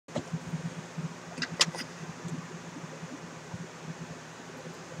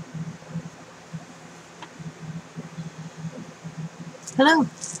Hello,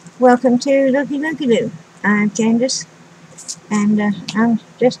 welcome to Looky Looky Loo. I'm Candace, and I'm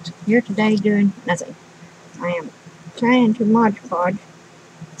just here today doing nothing. I am trying to Mod Podge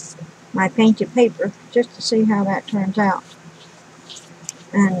my painted paper just to see how that turns out,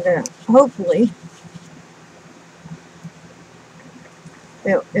 and hopefully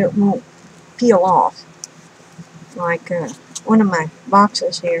it won't peel off like one of my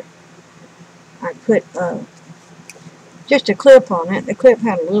boxes here. I put just a clip on it. The clip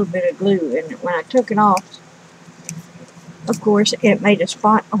had a little bit of glue, and when I took it off, of course, it made a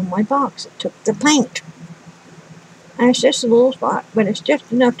spot on my box. It took the paint. And it's just a little spot, but it's just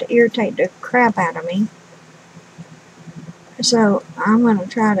enough to irritate the crap out of me. So I'm going to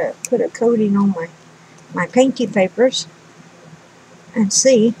try to put a coating on my painty papers and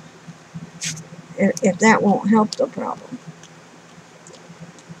see if that won't help the problem.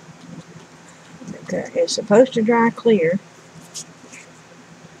 It's supposed to dry clear.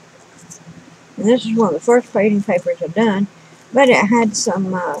 And this is one of the first painting papers I've done, but it had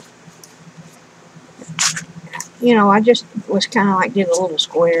some, I just was kind of like did a little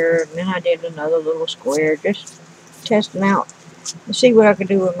square, and then I did another little square, just testing out to see what I could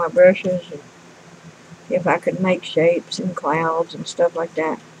do with my brushes, and if I could make shapes and clouds and stuff like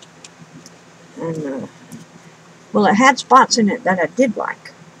that. And, well, it had spots in it that I did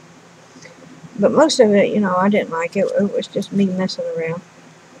like. But most of it, I didn't like it. It was just me messing around.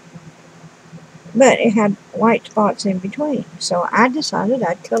 But it had white spots in between. So I decided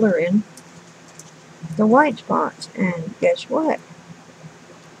I'd color in the white spots. And guess what?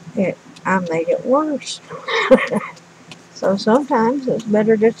 I made it worse. So sometimes it's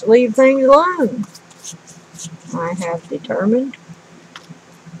better just to leave things alone. I have determined.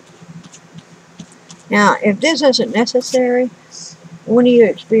 Now, if this isn't necessary, one of you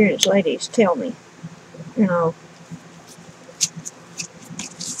experienced ladies, tell me.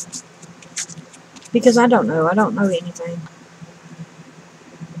 Because I don't know. I don't know anything.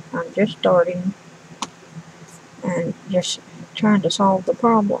 I'm just starting and just trying to solve the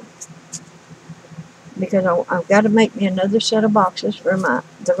problem. Because I've got to make me another set of boxes for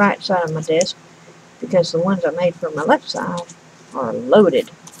the right side of my desk, because the ones I made for my left side are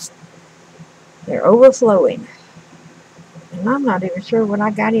loaded. They're overflowing. And I'm not even sure what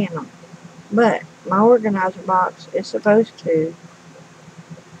I got in them. But my organizer box is supposed to,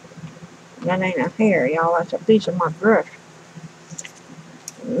 that ain't a hair, y'all, that's a piece of my brush,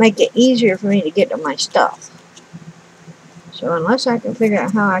 make it easier for me to get to my stuff. So unless I can figure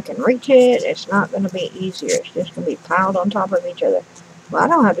out how I can reach it, it's not going to be easier. It's just going to be piled on top of each other. Well, I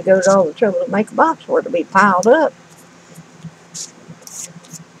don't have to go to all the trouble to make a box for it to be piled up.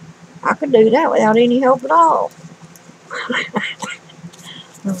 I could do that without any help at all.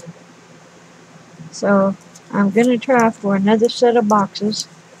 So I'm going to try for another set of boxes.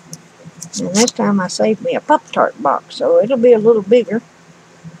 And this time I saved me a Pop-Tart box, so it'll be a little bigger.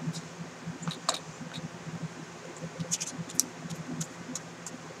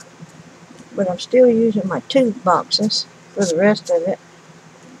 But I'm still using my tube boxes for the rest of it.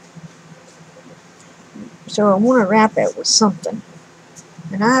 So I want to wrap it with something.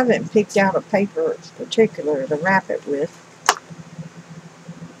 And I haven't picked out a paper in particular to wrap it with.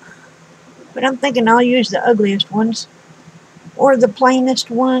 But I'm thinking I'll use the ugliest ones, or the plainest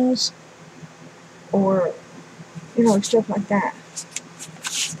ones, or, stuff like that.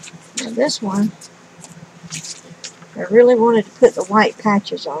 Now this one, I really wanted to put the white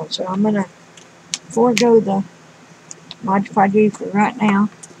patches on, so I'm going to forego the Mod Podge for right now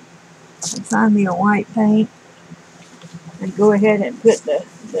and find me a white paint and go ahead and put the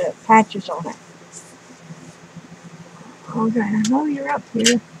patches on it. Okay, I know you're up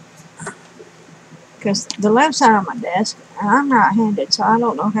here. Because the left side of my desk, and I'm right-handed, so I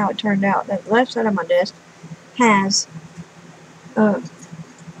don't know how it turned out, that the left side of my desk has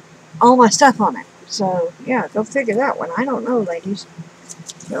all my stuff on it. So, yeah, go figure that one. I don't know, ladies.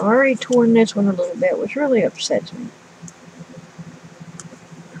 I've already torn this one a little bit, which really upsets me.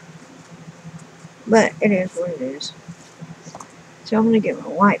 But it is what it is. So I'm going to get my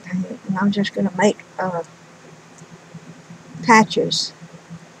white paint, and I'm just going to make patches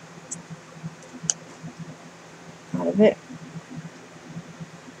out of it.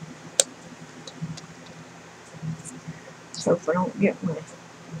 So if I don't get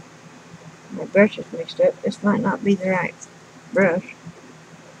my brushes mixed up, this might not be the right brush.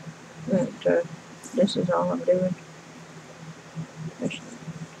 But this is all I'm doing. Just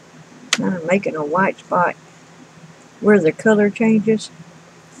kind of making a white spot where the color changes.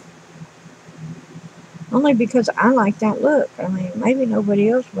 Only because I like that look. I mean, maybe nobody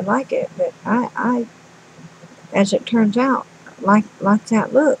else would like it, but I as it turns out, like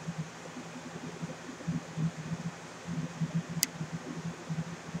that look.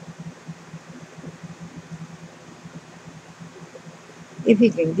 If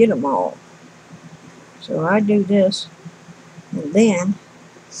you can get them all. So I do this, and then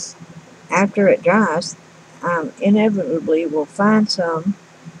after it dries, I inevitably will find some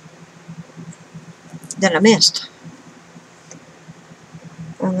that I missed.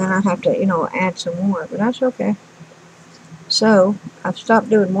 And then I have to, add some more, but that's okay. So I've stopped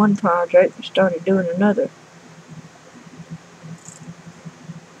doing one project and started doing another.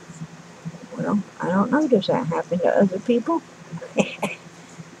 Well, I don't know, does that happen to other people?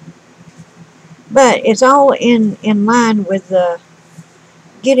 But it's all in line with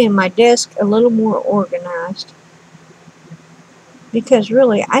getting my desk a little more organized. Because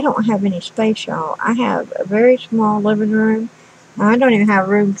really, I don't have any space, y'all. I have a very small living room. Now, I don't even have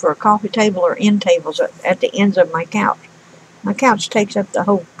room for a coffee table or end tables at the ends of my couch. My couch takes up the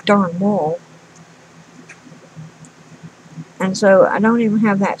whole darn wall. And so I don't even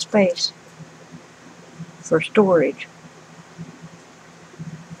have that space for storage.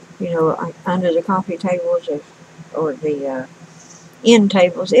 Under the coffee tables or the end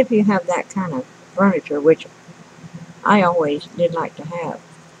tables, if you have that kind of furniture, which I always did like to have.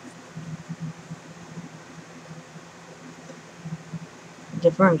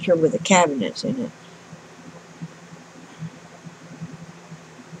 The furniture with the cabinets in it.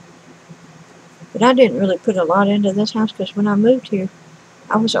 But I didn't really put a lot into this house because when I moved here,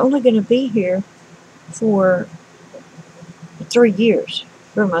 I was only going to be here for 3 years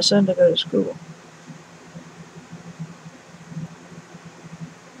for my son to go to school.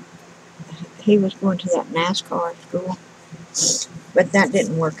 He was going to that NASCAR school, but that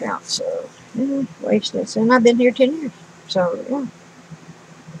didn't work out, so wasted. And I've been here 10 years, so yeah,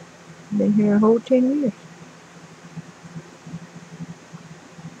 been here a whole 10 years.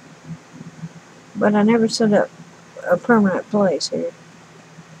 But I never set up a permanent place here.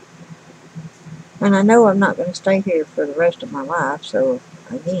 And I know I'm not going to stay here for the rest of my life, so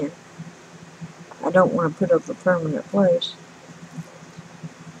again, I don't want to put up a permanent place.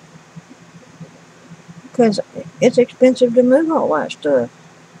 Because it's expensive to move all that stuff.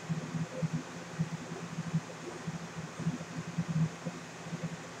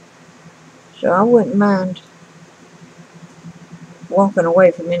 So I wouldn't mind walking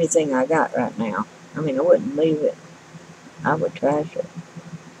away from anything I got right now. I mean, I wouldn't leave it. I would trash it.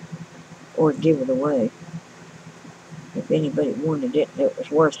 Or give it away. If anybody wanted it, it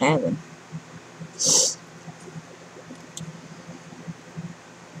was worth having.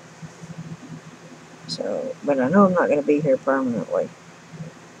 So, but I know I'm not going to be here permanently.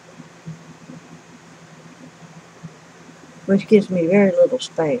 Which gives me very little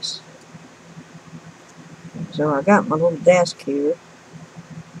space. So I got my little desk here.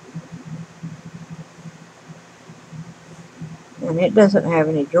 And it doesn't have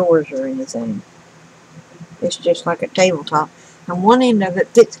any drawers or anything. It's just like a tabletop. And one end of it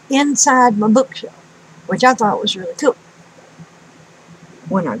fits inside my bookshelf, which I thought was really cool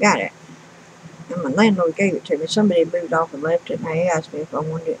when I got it. And my landlord gave it to me. Somebody moved off and left it, and he asked me if I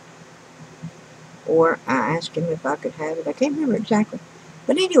wanted it. Or I asked him if I could have it. I can't remember exactly.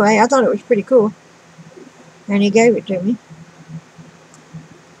 But anyway, I thought it was pretty cool. And he gave it to me.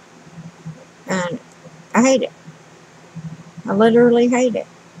 And I hate it. I literally hate it.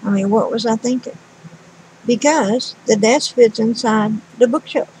 I mean, what was I thinking? Because the desk fits inside the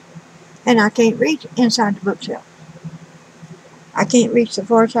bookshelf. And I can't reach inside the bookshelf. I can't reach the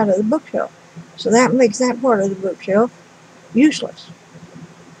far side of the bookshelf. So that makes that part of the bookshelf useless.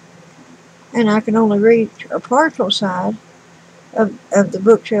 And I can only reach a partial side of the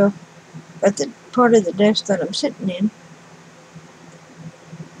bookshelf at the part of the desk that I'm sitting in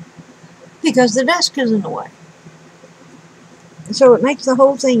because the desk is in the way. And so it makes the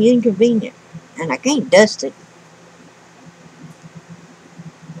whole thing inconvenient. And I can't dust it.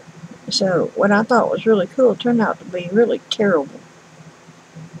 So what I thought was really cool turned out to be really terrible.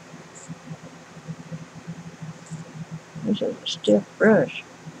 There's a stiff brush.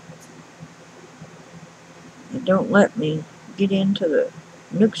 It don't let me get into the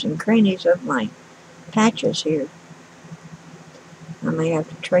nooks and crannies of my patches here. I may have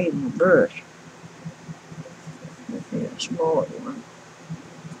to trade my brush. Maybe a smaller one.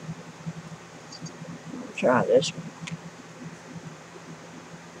 I'll try this one.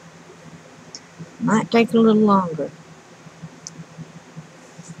 Might take a little longer.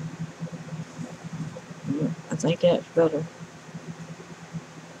 Yeah, I think that's better.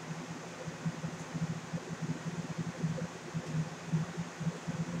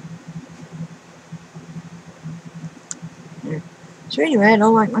 There. So anyway, I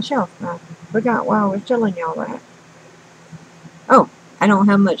don't like myself. I forgot why I was telling y'all that. Oh, I don't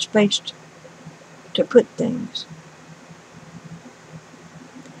have much space to put things.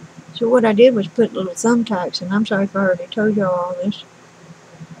 So what I did was put little thumbtacks, and I'm sorry if I already told y'all all this.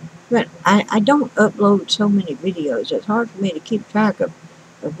 But I don't upload so many videos. It's hard for me to keep track of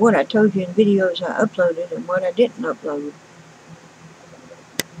what I told you in videos I uploaded and what I didn't upload.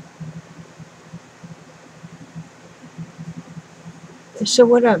 So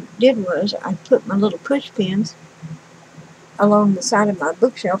what I did was I put my little push pins along the side of my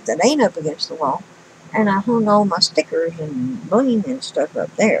bookshelf that ain't up against the wall, and I hung all my stickers and bling and stuff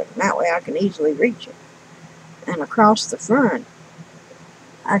up there. And that way I can easily reach it. And across the front,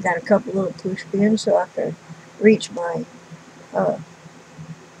 I got a couple little push pins so I could reach my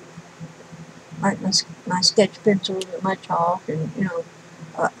like my sketch pencils and my chalk and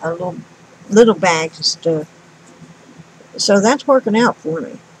a little bags and stuff. So that's working out for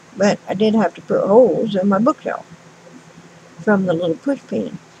me. But I did have to put holes in my bookshelf from the little push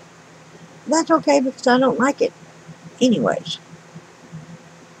pin. That's okay because I don't like it anyways.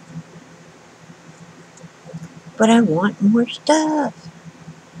 But I want more stuff.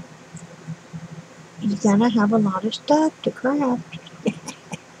 You gotta have a lot of stuff to craft.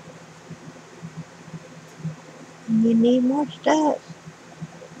 And you need more stuff.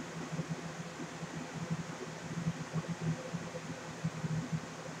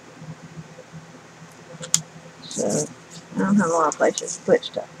 So I don't have a lot of places to put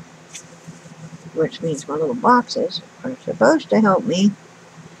stuff. Which means my little boxes are supposed to help me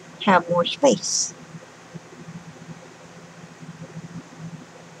have more space.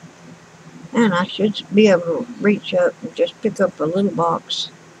 And I should be able to reach up and just pick up a little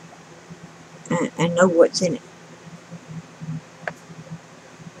box and know what's in it.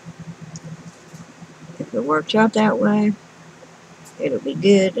 If it works out that way, it'll be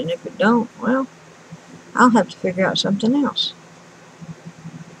good. And if it don't, well, I'll have to figure out something else.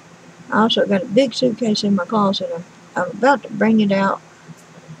 I also got a big suitcase in my closet. I'm about to bring it out.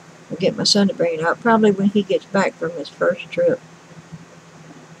 I'll get my son to bring it out, probably when he gets back from his first trip.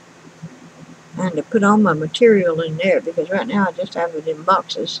 And to put all my material in there, because right now I just have it in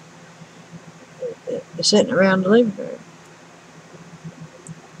boxes sitting around the living room.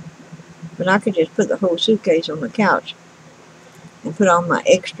 But I could just put the whole suitcase on the couch and put all my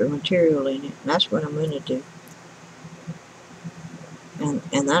extra material in it. And that's what I'm going to do. And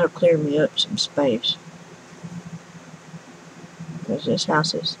that'll clear me up some space. Because this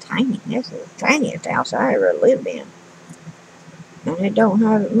house is tiny. This is the tiniest house I ever lived in. And it don't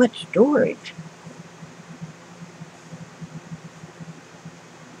have much storage.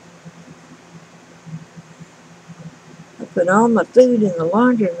 I put all my food in the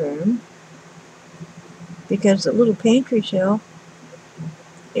laundry room because the little pantry shelf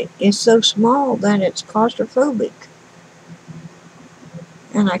is so small that it's claustrophobic.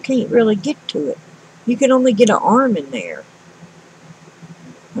 And I can't really get to it. You can only get an arm in there.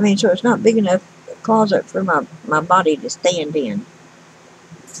 I mean, so it's not big enough closet for my body to stand in.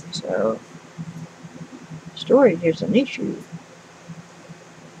 So, storage is an issue.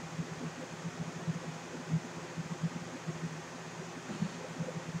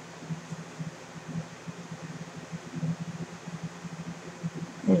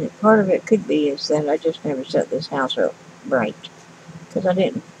 And part of it could be is that I just never set this house up right. Because I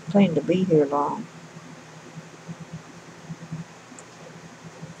didn't plan to be here long.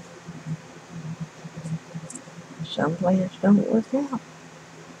 Some plans don't work out.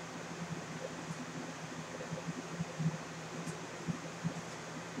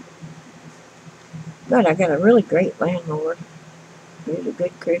 But I got a really great landlord. He's a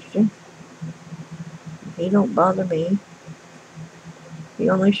good Christian. He don't bother me. He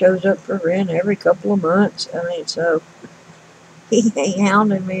only shows up for rent every couple of months. I mean, so he ain't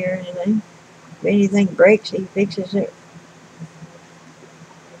hounding me or anything. If anything breaks, he fixes it.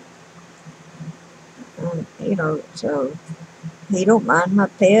 So he don't mind my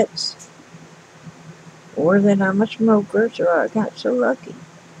pets or that I'm a smoker, so I got so lucky.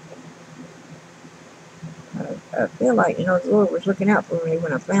 I feel like, the Lord was looking out for me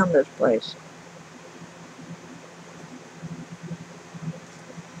when I found this place.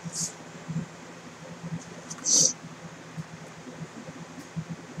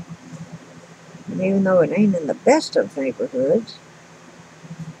 And even though it ain't in the best of neighborhoods,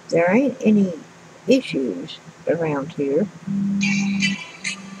 there ain't any issues around here.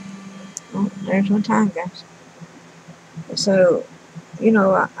 Oh, there's my time, guys. So,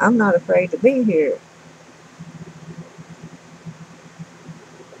 I'm not afraid to be here.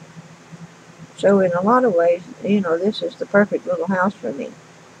 So in a lot of ways, you know, this is the perfect little house for me.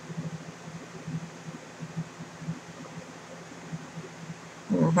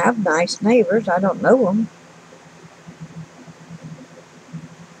 I have nice neighbors. I don't know them,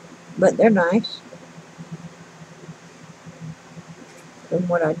 but they're nice from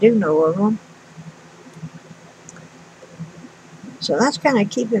what I do know of them. So that's kind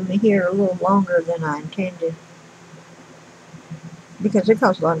of keeping me here a little longer than I intended, because it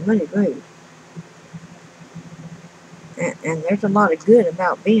costs a lot of money to move. And there's a lot of good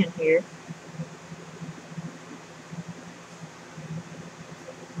about being here.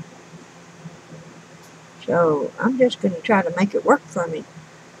 So I'm just going to try to make it work for me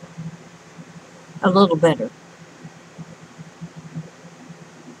a little better.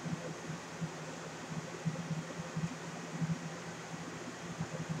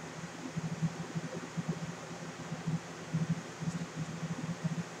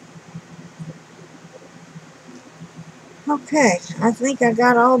 Okay, I think I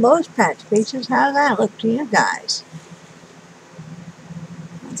got all those patch pieces. How does that look to you guys?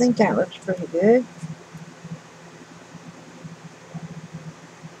 I think that looks pretty good.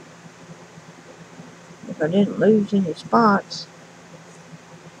 If I didn't lose any spots.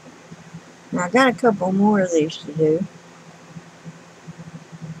 Now I got a couple more of these to do.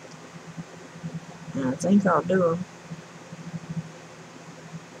 And I think I'll do them.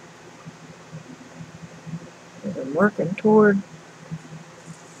 Because I'm working toward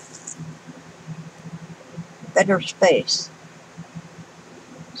better space.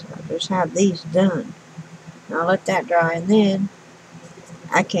 So I'll just have these done. And I'll let that dry, and then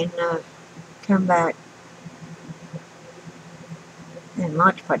I can come back and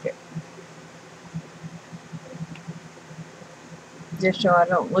Mod Podge it. Just so I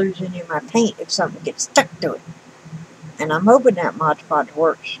don't lose any of my paint if something gets stuck to it. And I'm hoping that Mod Podge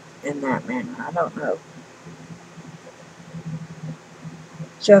works in that manner. I don't know.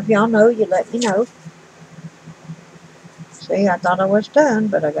 So if y'all know, you let me know. See, I thought I was done,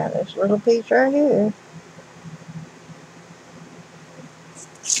 but I got this little piece right here.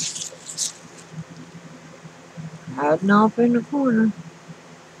 Hiding off in the corner.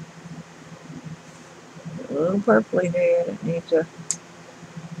 A little purpley there that needs a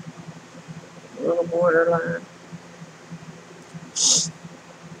little border line.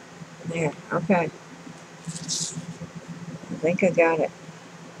 There, okay. I think I got it.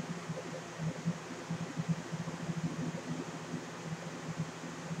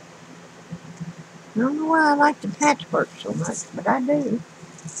 I don't know why I like the patchwork so much, but I do.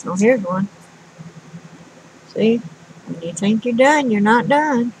 Oh, here's one. See? When you think you're done, you're not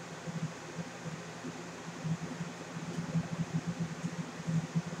done.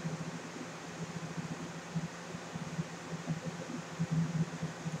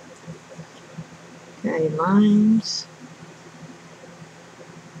 Okay, lines.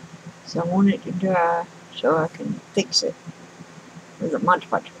 So I want it to dry so I can fix it with a Mod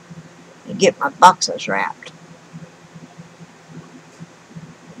Podge and get my boxes wrapped.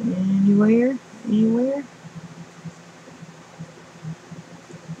 Anywhere? Anywhere?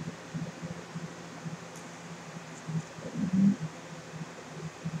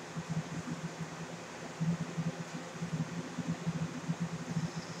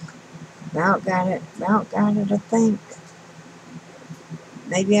 About got it, I think.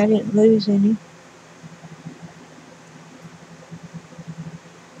 Maybe I didn't lose any.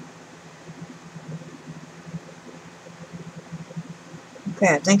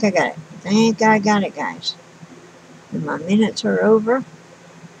 Okay, I think I got it. I think I got it, guys. And my minutes are over,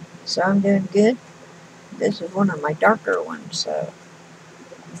 so I'm doing good. This is one of my darker ones, so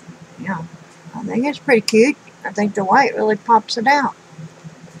yeah, I think it's pretty cute. I think the white really pops it out.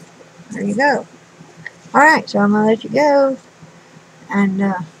 There you go. Alright, so I'm going to let you go.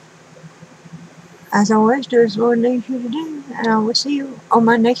 And as always, do as the Lord leads you to do. And I will see you on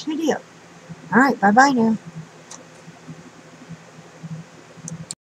my next video. Alright, bye-bye now.